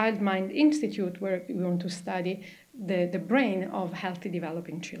the Child Mind Institute, where we want to study the brain of healthy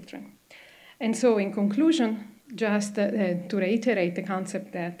developing children. And so in conclusion, just to reiterate the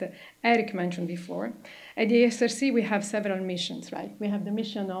concept that Eric mentioned before, at the ASRC we have several missions, right? We have the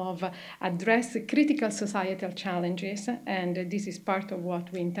mission of address critical societal challenges, and this is part of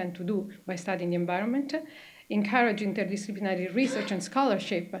what we intend to do by studying the environment, encourage interdisciplinary research and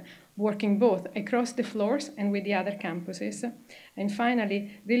scholarship, working both across the floors and with the other campuses, and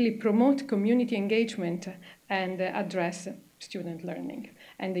finally, really promote community engagement and address student learning.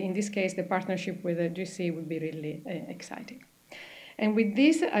 And in this case, the partnership with the GC would be really exciting. And with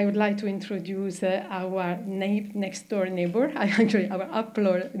this, I would like to introduce our next door neighbor, actually our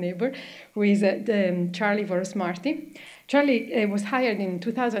upper neighbor, who is Charlie Vörösmarty. Charlie was hired in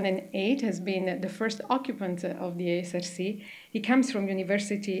 2008, has been the first occupant of the ASRC. He comes from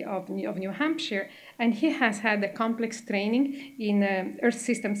University of New Hampshire, and he has had a complex training in Earth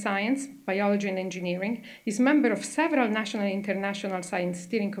system science, biology, and engineering. He's member of several national and international science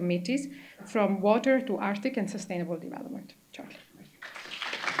steering committees, from water to Arctic and sustainable development. Charlie.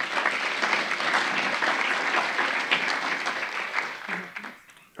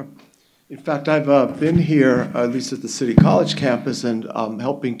 In fact, I've been here, at least at the City College campus, and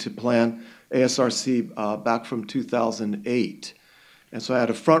helping to plan ASRC back from 2008. And so I had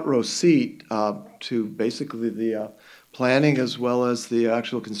a front row seat to basically the planning as well as the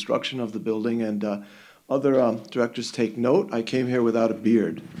actual construction of the building. And other directors take note, I came here without a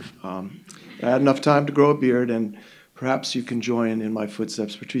beard. I had enough time to grow a beard, and perhaps you can join in my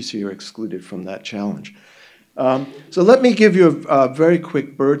footsteps. Patrizia, you're excluded from that challenge. So let me give you a very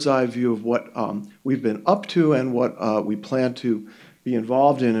quick bird's eye view of what we've been up to and what we plan to be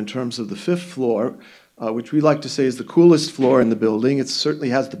involved in terms of the 5th floor, which we like to say is the coolest floor in the building. It certainly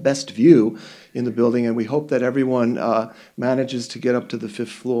has the best view in the building, and we hope that everyone manages to get up to the 5th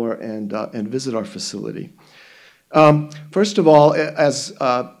floor and visit our facility. First of all, as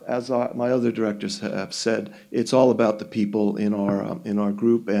my other directors have said, it's all about the people in our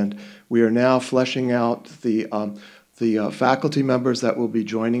group, and we are now fleshing out the faculty members that will be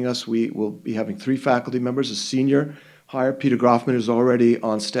joining us. We will be having 3 faculty members: a senior hire, Peter Groffman, who's already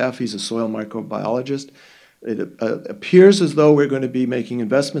on staff. He's a soil microbiologist. It appears as though we're going to be making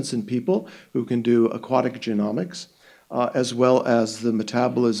investments in people who can do aquatic genomics, as well as the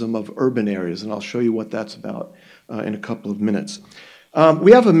metabolism of urban areas, and I'll show you what that's about in a couple of minutes.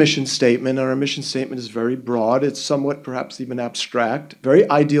 We have a mission statement, and our mission statement is very broad. It's somewhat perhaps even abstract, very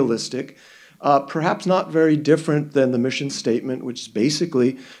idealistic, perhaps not very different than the mission statement, which is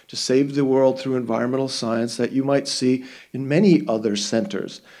basically to save the world through environmental science that you might see in many other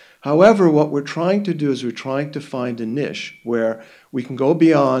centers. However, what we're trying to do is we're trying to find a niche where we can go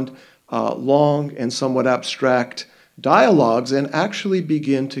beyond long and somewhat abstract dialogues and actually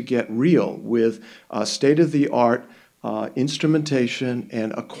begin to get real with state-of-the-art instrumentation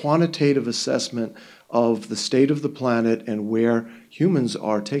and a quantitative assessment of the state of the planet and where humans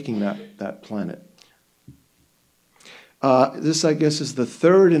are taking that planet. This, I guess, is the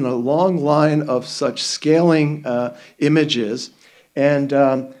third in a long line of such scaling images, and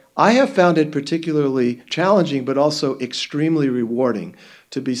I have found it particularly challenging but also extremely rewarding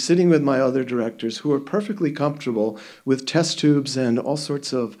to be sitting with my other directors who are perfectly comfortable with test tubes and all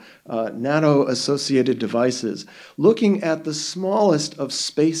sorts of nano-associated devices, looking at the smallest of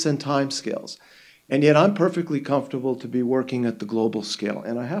space and time scales. And yet I'm perfectly comfortable to be working at the global scale.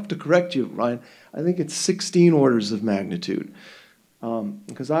 And I have to correct you, Rein, I think it's 16 orders of magnitude.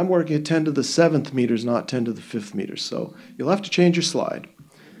 Because I'm working at 10 to the 7th meters, not 10 to the 5th meters. So you'll have to change your slide.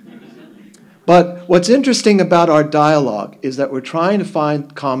 But what's interesting about our dialogue is that we're trying to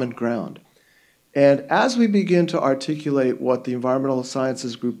find common ground. And as we begin to articulate what the Environmental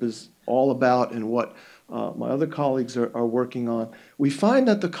Sciences Group is all about and what my other colleagues are working on, we find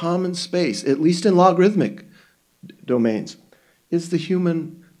that the common space, at least in logarithmic domains, is the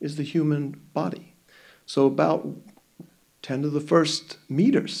human body. So about 10 to the 1st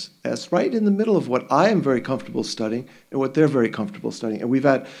meters. That's right in the middle of what I am very comfortable studying and what they're very comfortable studying. And we've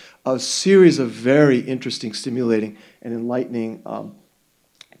had a series of very interesting, stimulating, and enlightening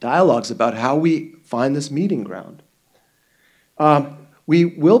dialogues about how we find this meeting ground. We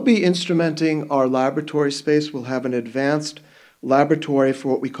will be instrumenting our laboratory space. We'll have an advanced laboratory for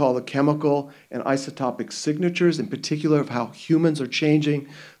what we call the chemical and isotopic signatures, in particular of how humans are changing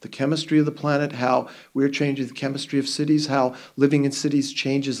the chemistry of the planet, how we're changing the chemistry of cities, how living in cities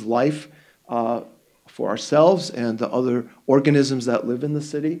changes life for ourselves and the other organisms that live in the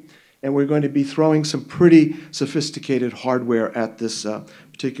city. And we're going to be throwing some pretty sophisticated hardware at this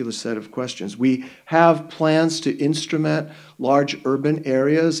particular set of questions. We have plans to instrument large urban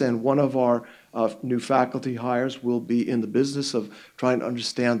areas, and one of our new faculty hires will be in the business of trying to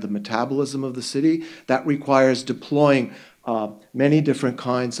understand the metabolism of the city. That requires deploying many different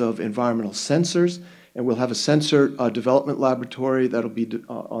kinds of environmental sensors, and we'll have a sensor development laboratory that'll be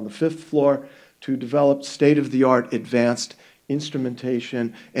on the 5th floor to develop state-of-the-art advanced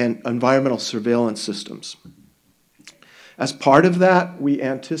instrumentation and environmental surveillance systems. As part of that, we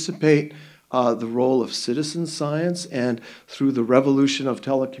anticipate the role of citizen science, and through the revolution of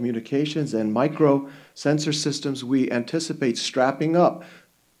telecommunications and micro sensor systems, we anticipate strapping up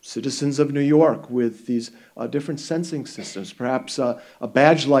citizens of New York with these different sensing systems, perhaps a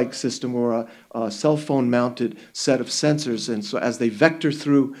badge-like system or a cell phone-mounted set of sensors. And so as they vector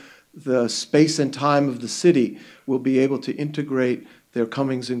through the space and time of the city, we'll be able to integrate their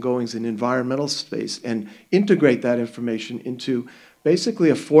comings and goings in environmental space and integrate that information into basically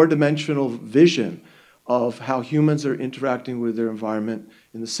a four-dimensional vision of how humans are interacting with their environment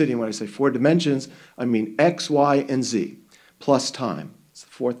in the city. And when I say four dimensions, I mean X, Y, and Z, plus time. It's the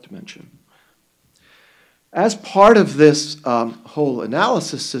fourth dimension. As part of this whole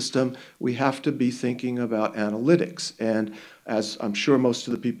analysis system, we have to be thinking about analytics. And as I'm sure most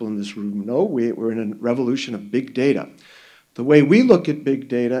of the people in this room know, we're in a revolution of big data. The way we look at big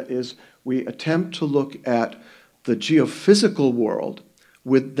data is we attempt to look at the geophysical world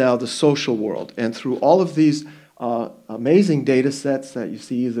with now the social world. And through all of these amazing data sets that you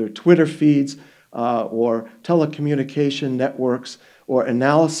see, either Twitter feeds or telecommunication networks or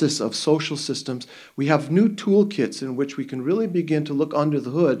analysis of social systems, we have new toolkits in which we can really begin to look under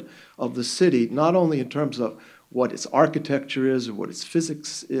the hood of the city, not only in terms of what its architecture is or what its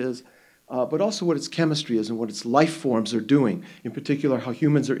physics is, but also what its chemistry is and what its life forms are doing, in particular how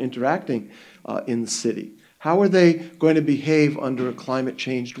humans are interacting in the city. How are they going to behave under a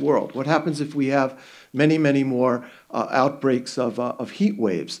climate-changed world? What happens if we have many, many more outbreaks of heat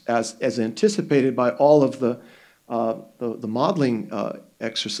waves, as anticipated by all of the modeling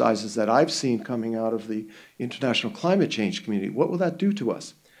exercises that I've seen coming out of the international climate change community? What will that do to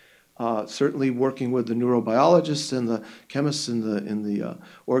us? Certainly working with the neurobiologists and the chemists in the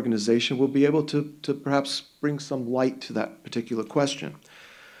organization, we'll be able to perhaps bring some light to that particular question.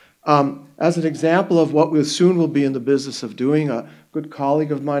 As an example of what we soon will be in the business of doing, a good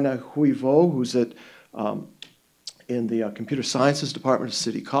colleague of mine, Hui Vo, who's in the Computer Sciences Department of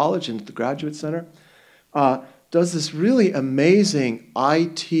City College and at the Graduate Center, does this really amazing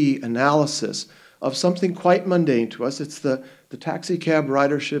IT analysis of something quite mundane to us. It's the taxi cab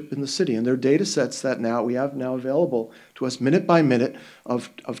ridership in the city, and there are data sets that we have now available to us minute by minute of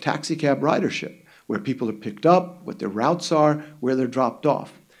taxi cab ridership, where people are picked up, what their routes are, where they're dropped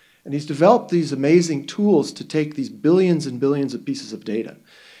off. And he's developed these amazing tools to take these billions and billions of pieces of data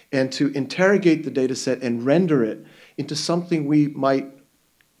and to interrogate the data set and render it into something we might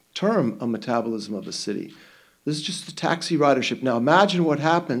term a metabolism of a city. This is just the taxi ridership. Now imagine what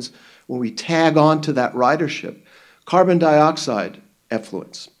happens when we tag onto that ridership carbon dioxide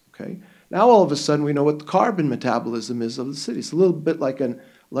effluents. Okay? Now all of a sudden we know what the carbon metabolism is of the city. It's a little bit like an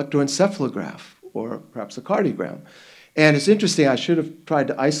electroencephalograph or perhaps a cardiogram. And it's interesting, I should have tried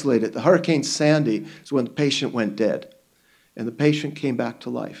to isolate it. The Hurricane Sandy is when the patient went dead, and the patient came back to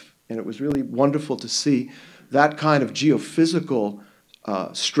life. And it was really wonderful to see that kind of geophysical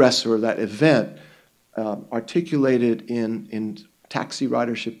stressor, that event, articulated in taxi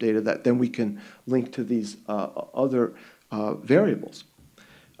ridership data that then we can link to these other variables.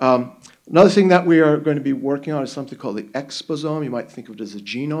 Another thing that we are going to be working on is something called the exposome. You might think of it as a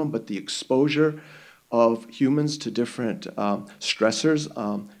genome, but the exposure of humans to different stressors,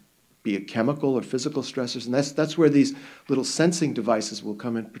 be it chemical or physical stressors. And that's where these little sensing devices will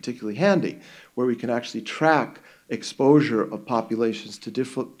come in particularly handy, where we can actually track exposure of populations to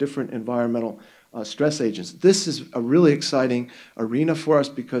different environmental stress agents. This is a really exciting arena for us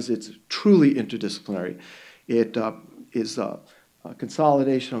because it's truly interdisciplinary. It is a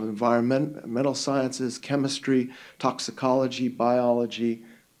consolidation of environmental sciences, chemistry, toxicology, biology,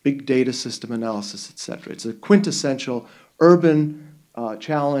 big data system analysis, et cetera. It's a quintessential urban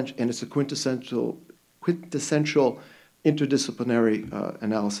challenge, and it's a quintessential interdisciplinary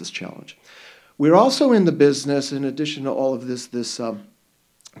analysis challenge. We're also in the business, in addition to all of this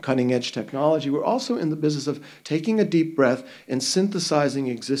cutting-edge technology, we're also in the business of taking a deep breath and synthesizing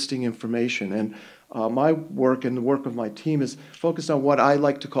existing information. And my work and the work of my team is focused on what I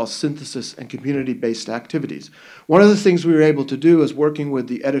like to call synthesis and community-based activities. One of the things we were able to do is working with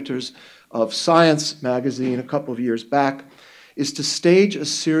the editors of Science magazine a couple of years back is to stage a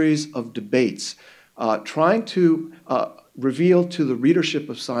series of debates trying to reveal to the readership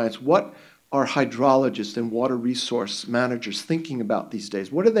of Science what are hydrologists and water resource managers thinking about these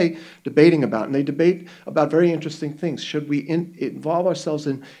days? What are they debating about? And they debate about very interesting things. Should we involve ourselves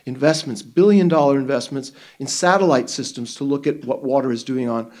in investments, billion-dollar investments, in satellite systems to look at what water is doing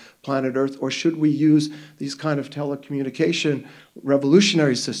on planet Earth? Or should we use these kind of telecommunication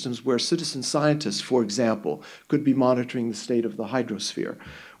revolutionary systems where citizen scientists, for example, could be monitoring the state of the hydrosphere?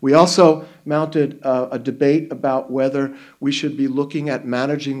 We also mounted a debate about whether we should be looking at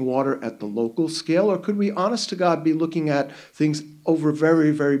managing water at the local scale, or could we, honest to God, be looking at things over very,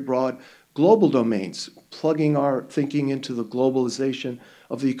 very broad global domains, plugging our thinking into the globalization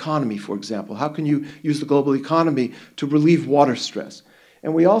of the economy, for example. How can you use the global economy to relieve water stress?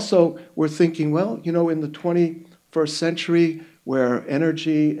 And we also were thinking, well, you know, in the 21st century, where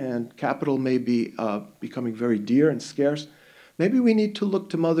energy and capital may be becoming very dear and scarce, maybe we need to look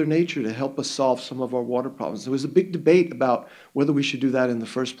to Mother Nature to help us solve some of our water problems. There was a big debate about whether we should do that in the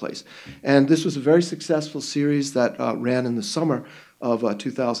first place. And this was a very successful series that ran in the summer of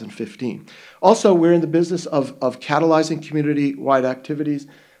 2015. Also, we're in the business of catalyzing community-wide activities.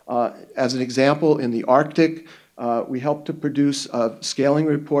 As an example, in the Arctic, we helped to produce a scaling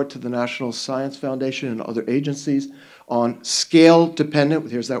report to the National Science Foundation and other agencies on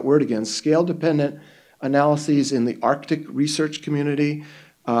scale-dependent, here's that word again, scale-dependent analyses in the Arctic research community.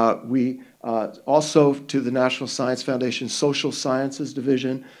 We also, to the National Science Foundation Social Sciences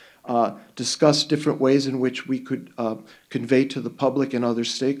Division, discussed different ways in which we could convey to the public and other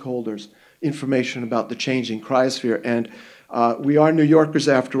stakeholders information about the changing cryosphere. And we are New Yorkers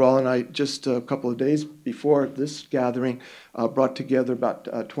after all, and I just a couple of days before this gathering brought together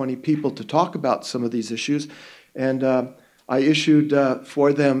about 20 people to talk about some of these issues. And I issued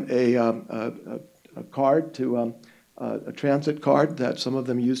for them a card to a transit card that some of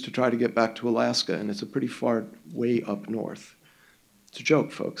them use to try to get back to Alaska, and it's a pretty far way up north. It's a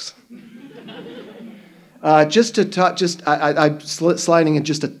joke, folks. I'm sliding in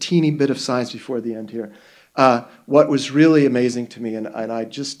just a teeny bit of science before the end here. What was really amazing to me, and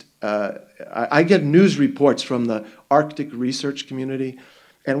I get news reports from the Arctic research community,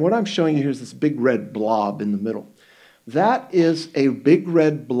 and what I'm showing you here is this big red blob in the middle. That is a big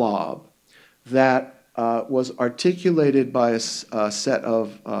red blob that was articulated by a set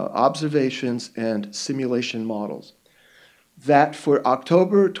of observations and simulation models that for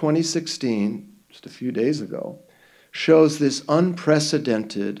October 2016, just a few days ago, shows this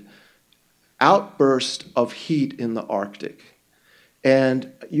unprecedented outburst of heat in the Arctic.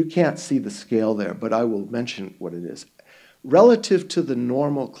 And you can't see the scale there, but I will mention what it is. Relative to the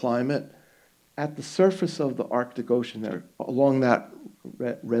normal climate, at the surface of the Arctic Ocean there, along that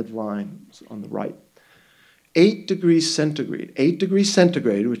red line on the right, 8 degrees centigrade,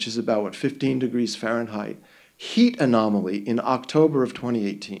 which is about, what, 15 degrees Fahrenheit, heat anomaly in October of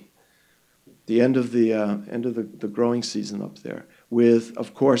 2018, the end of the growing season up there, with,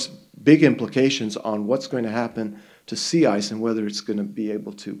 of course, big implications on what's going to happen to sea ice and whether it's going to be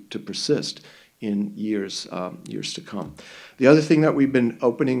able to persist in years to come. The other thing that we've been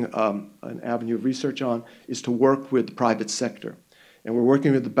opening an avenue of research on is to work with the private sector. And we're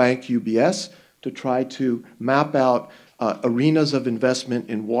working with the bank UBS to try to map out arenas of investment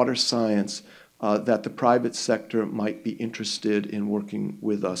in water science that the private sector might be interested in working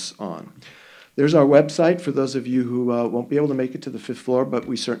with us on. There's our website for those of you who won't be able to make it to the 5th floor, but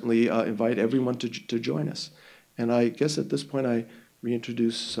we certainly invite everyone to join us. And I guess at this point I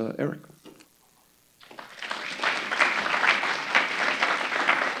reintroduce Eric.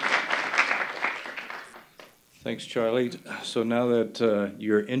 Thanks, Charlie. So now that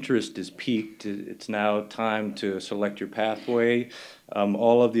your interest is piqued, it's now time to select your pathway.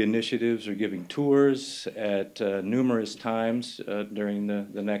 All of the initiatives are giving tours at numerous times during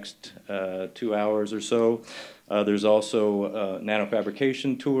the next 2 hours or so. There's also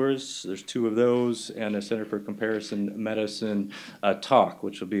nanofabrication tours. There's 2 of those, and a Center for Comparison Medicine talk,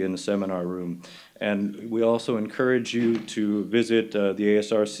 which will be in the seminar room. And we also encourage you to visit the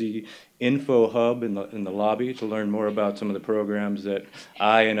ASRC Info Hub in the lobby to learn more about some of the programs that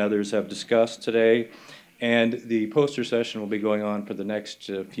I and others have discussed today. And the poster session will be going on for the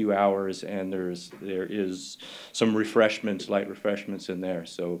next few hours, and there is some refreshments, light refreshments in there.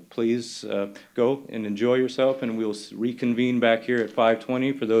 So please go and enjoy yourself, and we'll reconvene back here at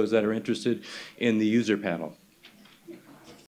 5:20 for those that are interested in the user panel.